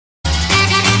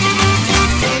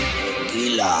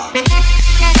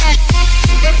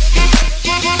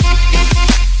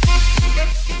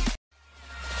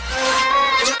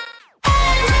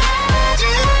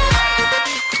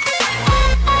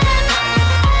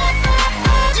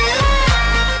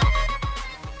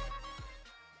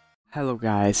Hello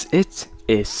guys, it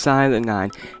is Silent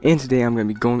 9, and today I'm going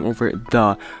to be going over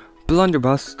the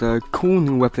Blunderbuss, the cool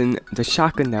new weapon, the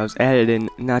shotgun that was added in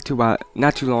not too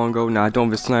long ago. Now I don't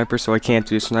have a sniper, so I can't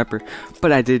do a sniper,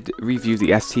 but I did review the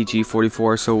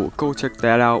STG-44, so go check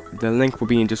that out. The link will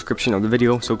be in the description of the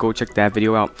video, so go check that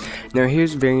video out. Now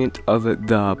here's a variant of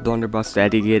the Blunderbuss that I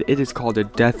did get. It is called a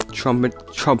Death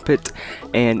Trumpet,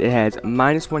 and it has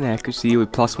 -1 accuracy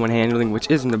with +1 handling,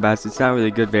 which isn't the best. It's not really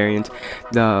a good variant.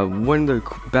 One of the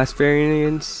best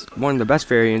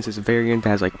variants is a variant that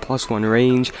has like +1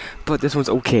 range. But this one's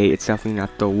okay. It's definitely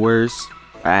not the worst.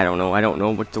 I don't know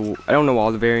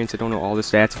all the variants. I don't know all the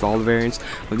stats of all the variants,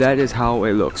 but that is how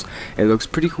it looks. It looks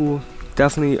pretty cool.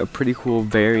 Definitely a pretty cool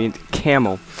variant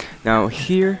camo. Now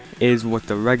here is what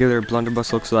the regular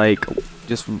Blunderbuss looks like.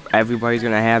 Just everybody's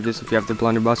gonna have this if you have the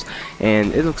Blunderbuss,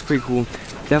 and it looks pretty cool.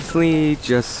 Definitely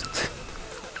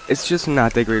it's just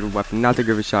not that great of a weapon, not that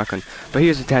great of a shotgun. But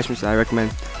here's attachments that I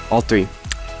recommend. All three.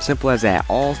 Simple as that,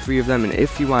 all three of them. And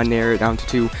if you want to narrow it down to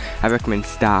two, I recommend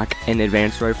stock and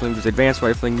advanced rifling, because advanced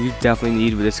rifling you definitely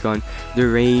need with this gun. The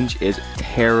range is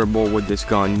terrible with this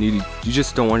gun. You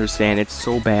just don't understand. It's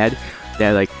so bad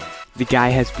that like the guy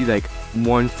has to be like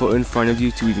 1 foot in front of you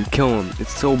to even kill him.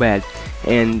 It's so bad,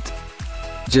 and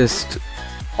just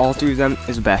all three of them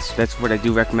is the best. That's what I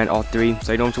do recommend, all three,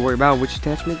 so you don't have to worry about which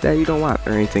attachment that you don't want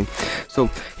or anything. So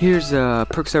here's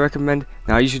perks I recommend.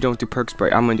 Now I usually don't do perks,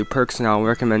 but I'm gonna do perks now. I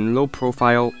recommend low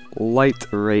profile,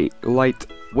 lightweight.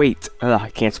 I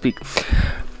can't speak.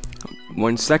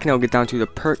 1 second, I'll get down to the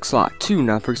perk slot 2.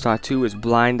 Now perk slot 2 is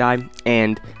blind eye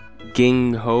and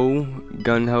gung ho.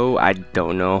 I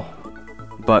don't know,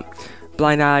 but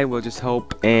blind eye will just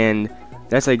help, and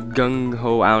that's like gung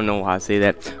ho. I don't know how to say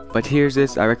that. But here's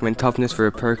this. I recommend toughness for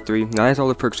a perk 3. Now that's all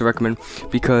the perks I recommend,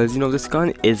 because you know this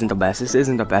gun isn't the best. This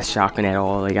isn't the best shotgun at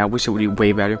all. Like I wish it would be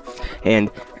way better. And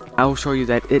I'll show you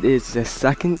that it is the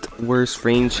second worst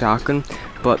range shotgun.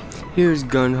 But here's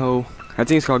gun ho. I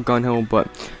think it's called gun ho. But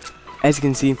as you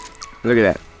can see, look at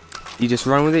that. You just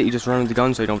run with it. You just run with the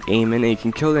gun, so you don't aim in, and you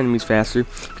can kill the enemies faster.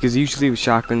 Because usually with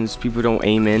shotguns, people don't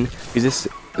aim in, because this,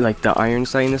 like the iron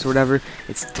sight in this or whatever,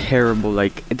 it's terrible.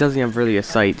 Like it doesn't have really a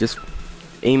sight. Just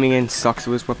aiming in sucks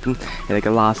with this weapon, and like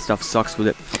a lot of stuff sucks with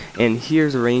it. And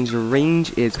here's the range. The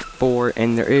range is 4,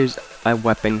 and there is a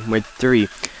weapon with 3,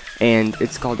 and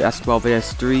it's called S12. It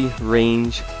has 3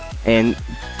 range, and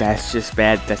that's just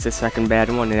bad. That's the second bad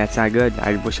one, and that's not good.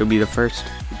 I wish it would be the first,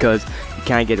 because you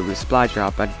can't get it with a splash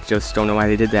drop. I just don't know why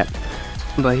they did that.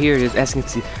 But here it is. As you can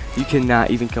see, you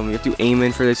cannot even kill me. You have to aim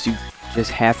in for this. You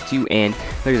just have to, and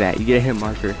look at that. You get a hit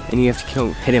marker, and you have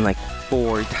to hit him like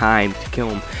 4 times to kill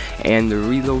him. And the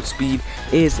reload speed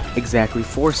is exactly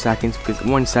 4 seconds, because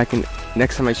 1 second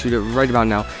next time I shoot it right about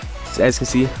now. So as you can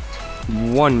see,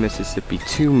 1 Mississippi,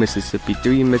 2 Mississippi,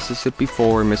 3 Mississippi,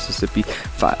 4 Mississippi,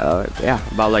 5, yeah,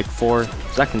 about like 4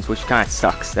 seconds, which kind of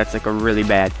sucks. That's like a really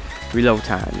bad reload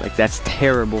time. Like that's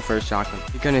terrible for a shotgun.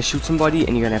 You're gonna shoot somebody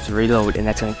and you're gonna have to reload, and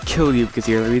that's gonna kill you because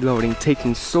you're reloading,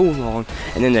 taking so long,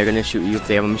 and then they're gonna shoot you if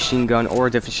they have a machine gun or a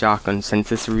different shotgun, since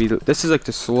this is like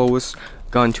the slowest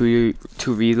gun to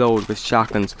reload with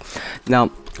shotguns. Now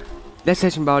that's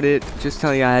about it. Just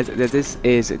telling you guys that this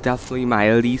is definitely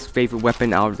my least favorite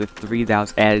weapon out of the 3 that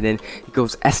was added in. It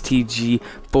goes STG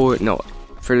for the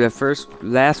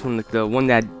last one, the one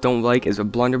that I don't like is a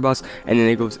Blunderbuss, and then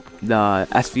it goes the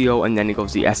SVO, and then it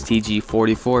goes the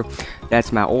STG-44.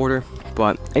 That's my order.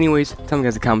 But anyways, tell me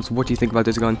guys in the comments, what do you think about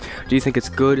this gun? Do you think it's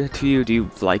good to you? Do you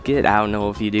like it? I don't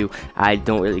know if you do. I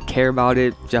don't really care about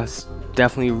it. Just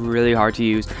definitely really hard to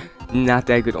use. Not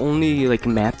that good. Only like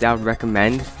maps I would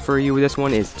recommend for you with this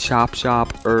one is Chop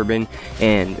Shop, Urban,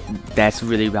 and that's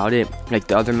really about it. Like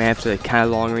the other maps are like kind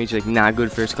of long range, like not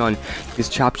good for this gun, because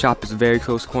Chop Shop is very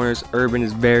close corners, Urban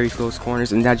is very close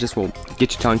corners, and that just will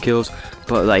get you a ton of kills.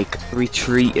 But like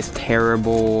Retreat is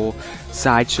terrible,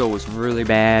 Sideshow is really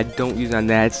bad. Don't use on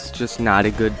that. It's just not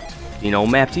a good, you know,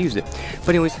 map to use it.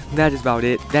 But anyways, that is about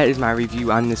it. That is my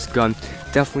review on this gun.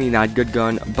 Definitely not a good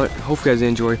gun, but hopefully you guys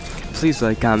enjoy. Please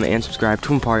like, comment, and subscribe to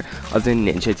be part of the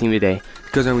Ninja team today.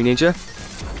 Because when we Ninja,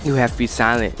 you have to be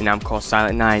silent, and I'm called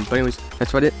Silent 9. But anyways,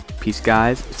 that's about it. Peace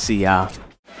guys. See ya.